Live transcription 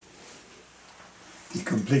The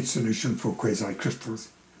complete solution for quasicrystals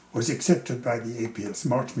was accepted by the APS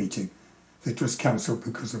March meeting that was cancelled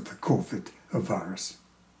because of the COVID virus.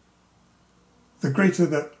 The greater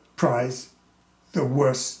the prize, the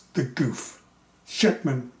worse the goof.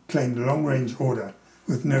 Shechtman claimed long-range order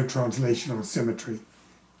with no translational symmetry.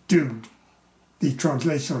 Dude, the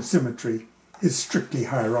translational symmetry is strictly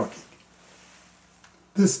hierarchic.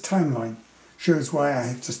 This timeline shows why I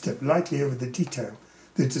have to step lightly over the detail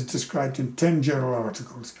that is described in 10 journal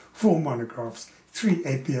articles, 4 monographs, 3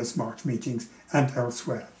 APS March meetings, and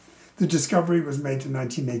elsewhere. The discovery was made in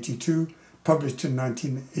 1982, published in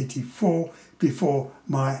 1984, before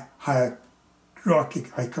my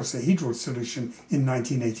hierarchic icosahedral solution in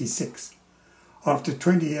 1986. After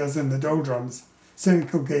 20 years in the doldrums,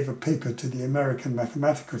 Senecal gave a paper to the American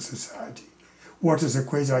Mathematical Society. What is a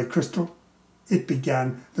quasicrystal? It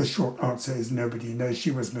began, the short answer is nobody knows.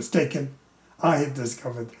 She was mistaken. I had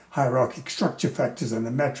discovered hierarchic structure factors and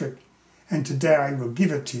a metric, and today I will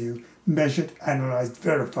give it to you, measured, analysed,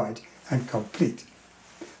 verified, and complete.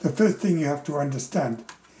 The first thing you have to understand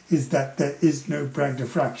is that there is no Bragg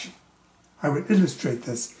diffraction. I will illustrate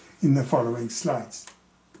this in the following slides.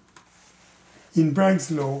 In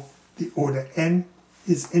Bragg's law, the order n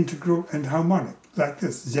is integral and harmonic, like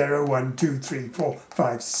this, 0, 1, 2, 3, 4,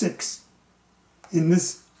 5, 6. In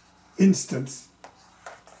this instance,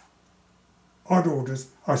 odd orders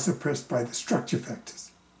are suppressed by the structure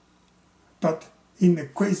factors. But in the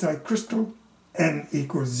quasicrystal, n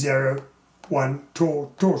equals 0, 1,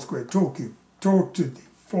 tau squared, tau cubed, tau to the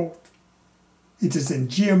 4th. It is in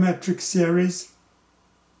geometric series,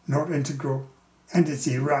 not integral, and it's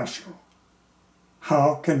irrational.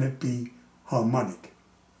 How can it be harmonic?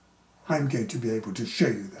 I'm going to be able to show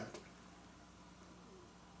you that.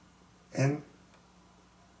 N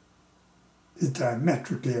is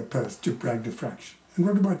diametrically opposed to Bragg diffraction. And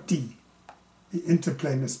what about D? The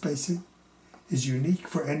interplanar spacing is unique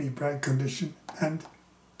for any Bragg condition and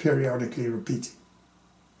periodically repeating.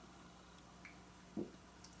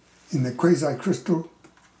 In the quasicrystal,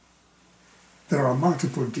 there are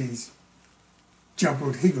multiple Ds,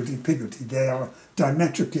 jumbled higgledy-piggledy. They are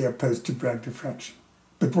diametrically opposed to Bragg diffraction.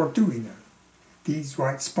 But what do we know? These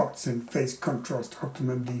white spots in phase contrast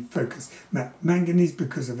optimum D focus map manganese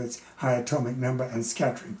because of its high atomic number and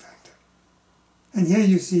scattering factor. And here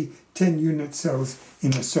you see 10 unit cells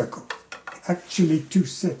in a circle. Actually 2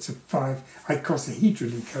 sets of 5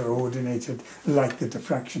 icosahedrally coordinated like the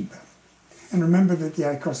diffraction pattern. And remember that the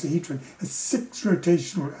icosahedron has 6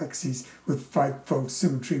 rotational axes with 5-fold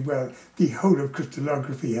symmetry where the whole of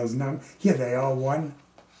crystallography has none. Here they are, 1,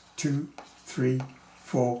 2, 3,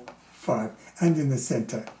 4, 5, and in the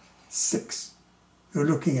center, 6. You're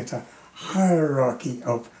looking at a hierarchy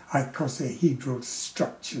of icosahedral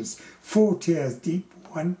structures, 4 tiers deep,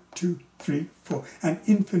 1, 2, 3, 4, and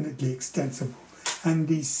infinitely extensible. And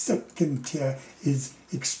the second tier is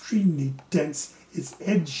extremely dense. It's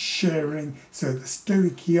edge sharing, so the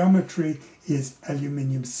stoichiometry is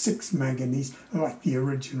aluminium 6 manganese, like the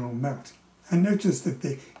original melt. And notice that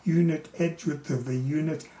the unit edge width of the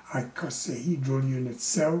unit icosahedral unit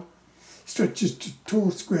cell stretches to tau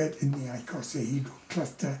squared in the icosahedral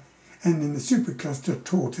cluster, and in the supercluster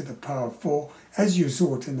tau to the power 4, as you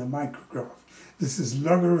saw it in the micrograph. This is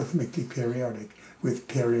logarithmically periodic with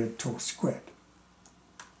period tau squared.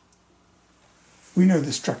 We know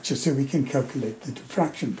the structure, so we can calculate the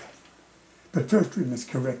diffraction pattern. But first we must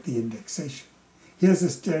correct the indexation. Here's a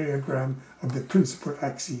stereogram of the principal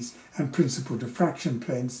axes and principal diffraction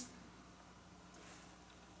planes.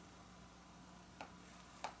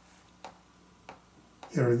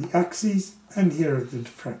 Here are the axes, and here are the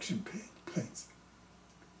diffraction planes.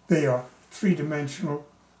 They are 3-dimensional,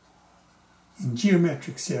 in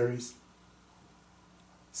geometric series,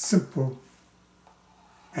 simple,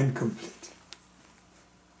 and complete.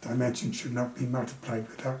 Dimensions should not be multiplied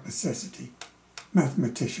without necessity.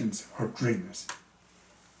 Mathematicians are dreamers.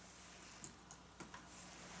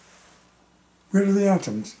 Where are the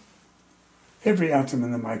atoms? Every atom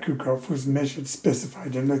in the micrograph was measured,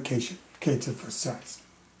 specified, and located for size.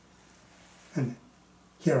 And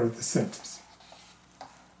here are the centers.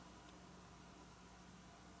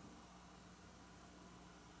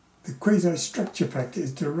 The quasi-structure factor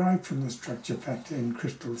is derived from the structure factor in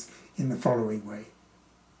crystals in the following way.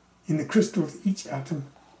 In the crystals, each atom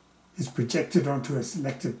is projected onto a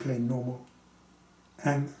selected plane normal,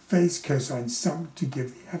 and phase cosine sum to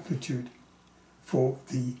give the amplitude for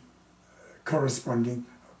the corresponding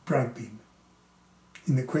Bragg beam.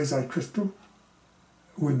 In the quasicrystal,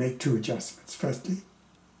 we make 2 adjustments. Firstly,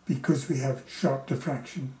 because we have sharp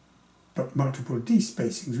diffraction but multiple D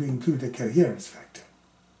spacings, we include a coherence factor.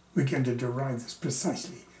 We're going to derive this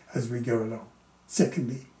precisely as we go along.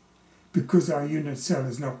 Secondly, because our unit cell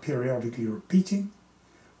is not periodically repeating,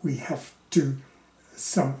 we have to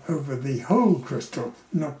sum over the whole crystal,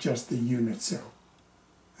 not just the unit cell.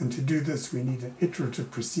 And to do this, we need an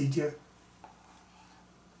iterative procedure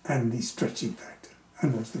and the stretching factor.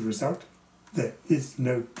 And what's the result? There is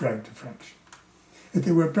no Bragg diffraction. If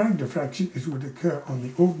there were Bragg diffraction, it would occur on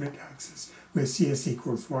the ordinate axis, where CS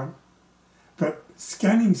equals 1. But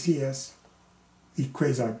scanning CS, the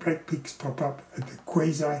quasi-Bragg peaks pop up at the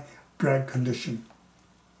quasi-Bragg condition,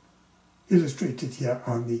 illustrated here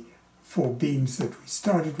on the 4 beams that we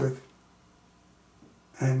started with,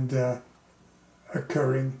 and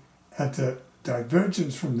occurring at a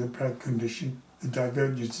divergence from the Bragg condition. The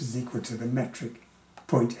divergence is equal to the metric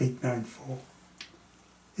 0.894.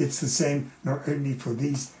 It's the same not only for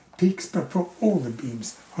these peaks, but for all the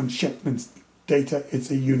beams on Shechtman's data. It's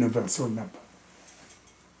a universal number.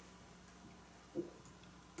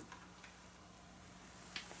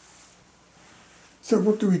 So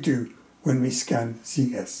what do we do when we scan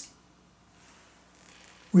CS?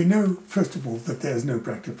 We know, first of all, that there is no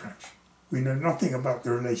Bragg diffraction. We know nothing about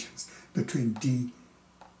the relations between D,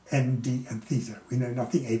 ND, and theta. We know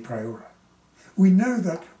nothing a priori. We know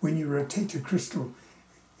that when you rotate a crystal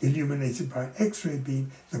illuminated by an X-ray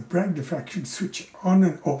beam, the Bragg diffraction switches on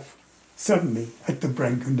and off suddenly at the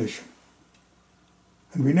Bragg condition.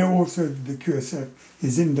 And we know also that the QSF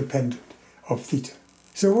is independent of theta.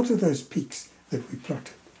 So what are those peaks that we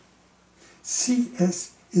plotted?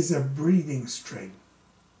 CS is a breathing strain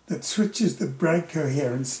that switches the Bragg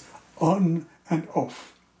coherence on and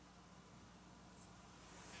off.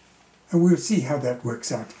 And we'll see how that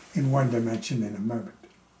works out in one dimension in a moment.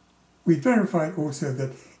 We verified also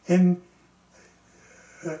that N,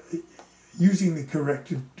 using the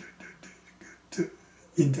corrective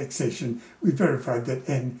indexation, we verified that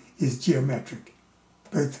N is geometric,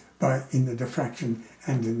 both in the diffraction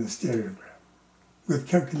and in the stereogram. With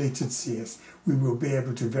calculated CS, we will be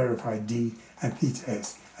able to verify D and theta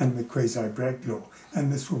S and the quasi-Bragg law,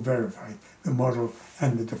 and this will verify the model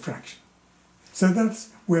and the diffraction. So that's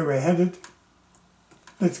where we're headed.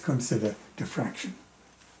 Let's consider diffraction.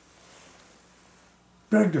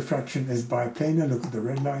 Bragg diffraction is biplanar. Look at the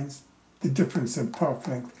red lines. The difference in path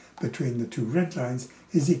length between the two red lines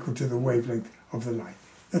is equal to the wavelength of the light.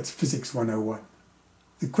 That's physics 101.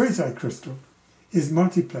 The quasicrystal is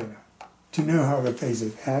multiplanar. To know how the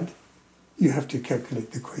phasors add, you have to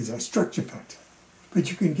calculate the quasi-structure factor. But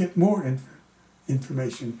you can get more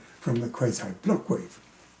information from the quasi-block wave.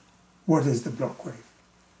 What is the block wave?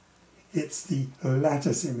 It's the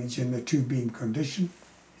lattice image in the 2-beam condition.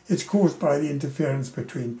 It's caused by the interference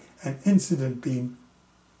between an incident beam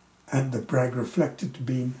and the Bragg reflected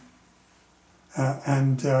beam.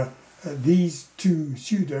 These two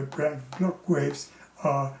pseudo-Bragg block waves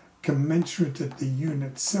are commensurate at the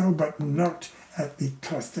unit cell, but not at the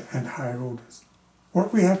cluster and higher orders.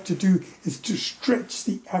 What we have to do is to stretch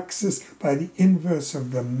the axis by the inverse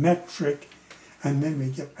of the metric, and then we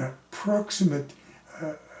get an approximate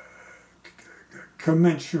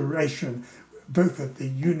commensuration both at the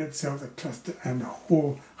unit cell, the cluster, and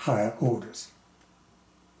all higher orders.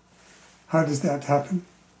 How does that happen?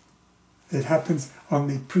 It happens on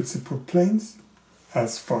the principal planes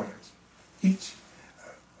as follows. Each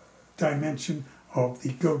dimension of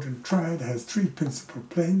the golden triad has 3 principal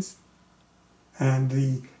planes, and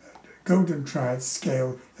the golden triad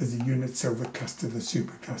scale as a unit cell, the cluster, the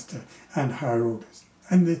supercluster, and higher orders.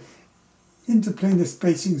 And the interplanar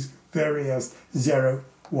spacings vary as 0,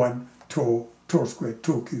 1, tau, tau squared,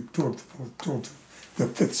 tau cubed, tau to the fourth, tau to the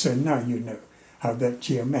fifth. So now you know how that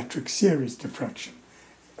geometric series diffraction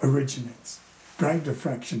originates. Bragg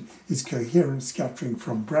diffraction is coherent scattering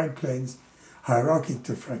from Bragg planes. Hierarchic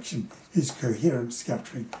diffraction is coherent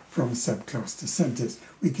scattering from subcluster centers.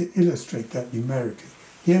 We can illustrate that numerically.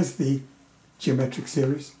 Here's the geometric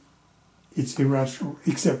series. It's irrational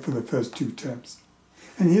except for the first 2 terms.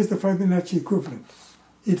 And here's the Fibonacci equivalent.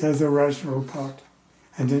 It has a rational part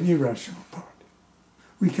and an irrational part.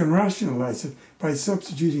 We can rationalize it by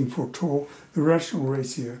substituting for tau the rational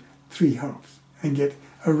ratio 3/2 and get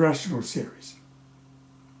a rational series.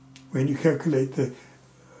 When you calculate the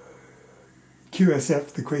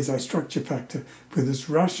QSF, the quasi-structure factor, for this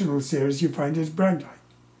rational series, you find it's Bragg-like,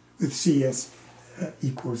 with CS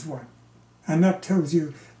equals 1. And that tells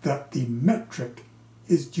you that the metric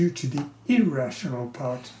is due to the irrational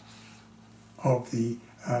part of the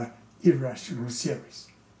irrational series.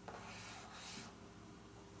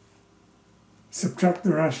 Subtract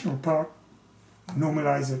the rational part,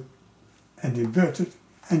 normalize it, and invert it,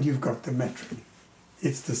 and you've got the metric.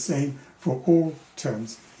 It's the same for all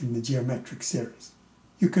terms in the geometric series.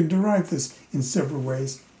 You can derive this in several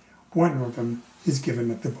ways. One of them is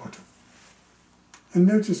given at the bottom. And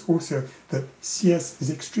notice also that CS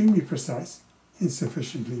is extremely precise in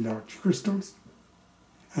sufficiently large crystals,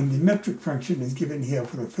 and the metric function is given here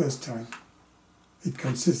for the first time. It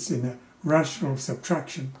consists in a rational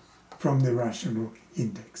subtraction from the rational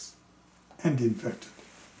index, and inverted.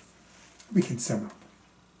 We can sum up.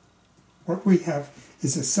 What we have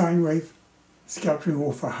is a sine wave scattering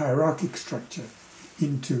off a hierarchic structure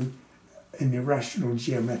into an irrational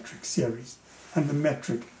geometric series, and the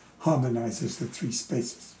metric harmonizes the three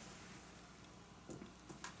spaces.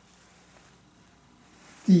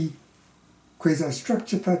 The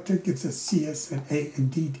quasi-structure factor gives us CS and A.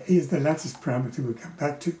 Indeed, A is the lattice parameter we'll come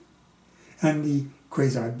back to. And the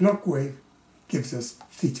quasi-block wave gives us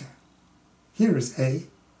theta. Here is A.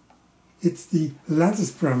 It's the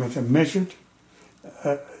lattice parameter measured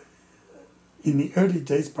in the early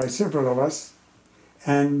days by several of us,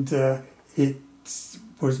 and it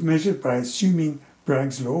was measured by assuming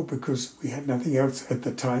Bragg's law because we had nothing else at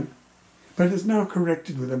the time, but is now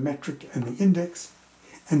corrected with a metric and the index,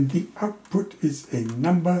 and the output is a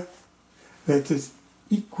number that is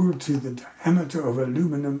equal to the diameter of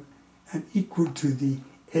aluminum and equal to the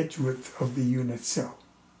edge width of the unit cell.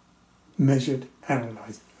 Measured,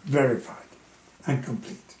 analyzed, verified, and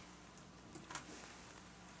complete.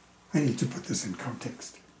 I need to put this in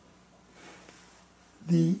context.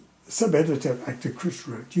 The sub-editor of Actor Chris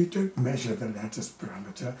wrote, you don't measure the lattice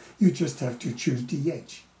parameter, you just have to choose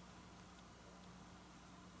DH.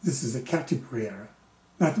 This is a category error.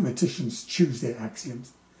 Mathematicians choose their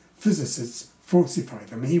axioms. Physicists falsify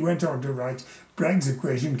them. He went on to write, Bragg's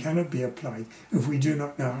equation cannot be applied if we do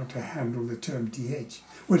not know how to handle the term DH.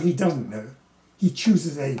 Well, he doesn't know. He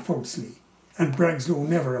chooses A falsely, and Bragg's law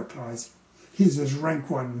never applies. His is rank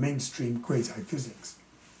 1 mainstream quasi-physics.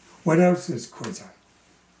 What else is quasi?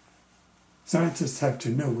 Scientists have to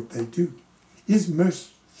know what they do. Is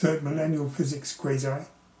most third millennial physics quasi?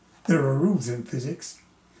 There are rules in physics.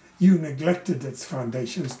 You neglected its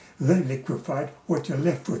foundations, they liquefied. What you're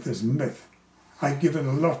left with is myth. I've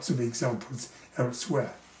given lots of examples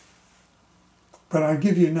elsewhere. But I'll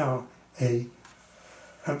give you now a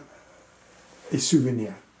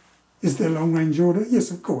souvenir. Is there long-range order?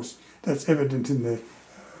 Yes, of course. That's evident in the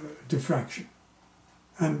diffraction.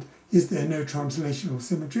 And is there no translational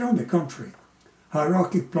symmetry? On the contrary.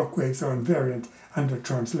 Hierarchic block waves are invariant under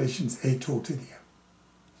translations A tortidia.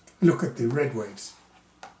 Look at the red waves.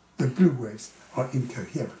 The blue waves are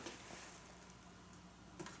incoherent.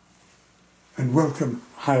 And welcome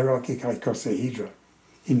hierarchic icosahedra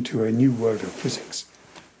into a new world of physics.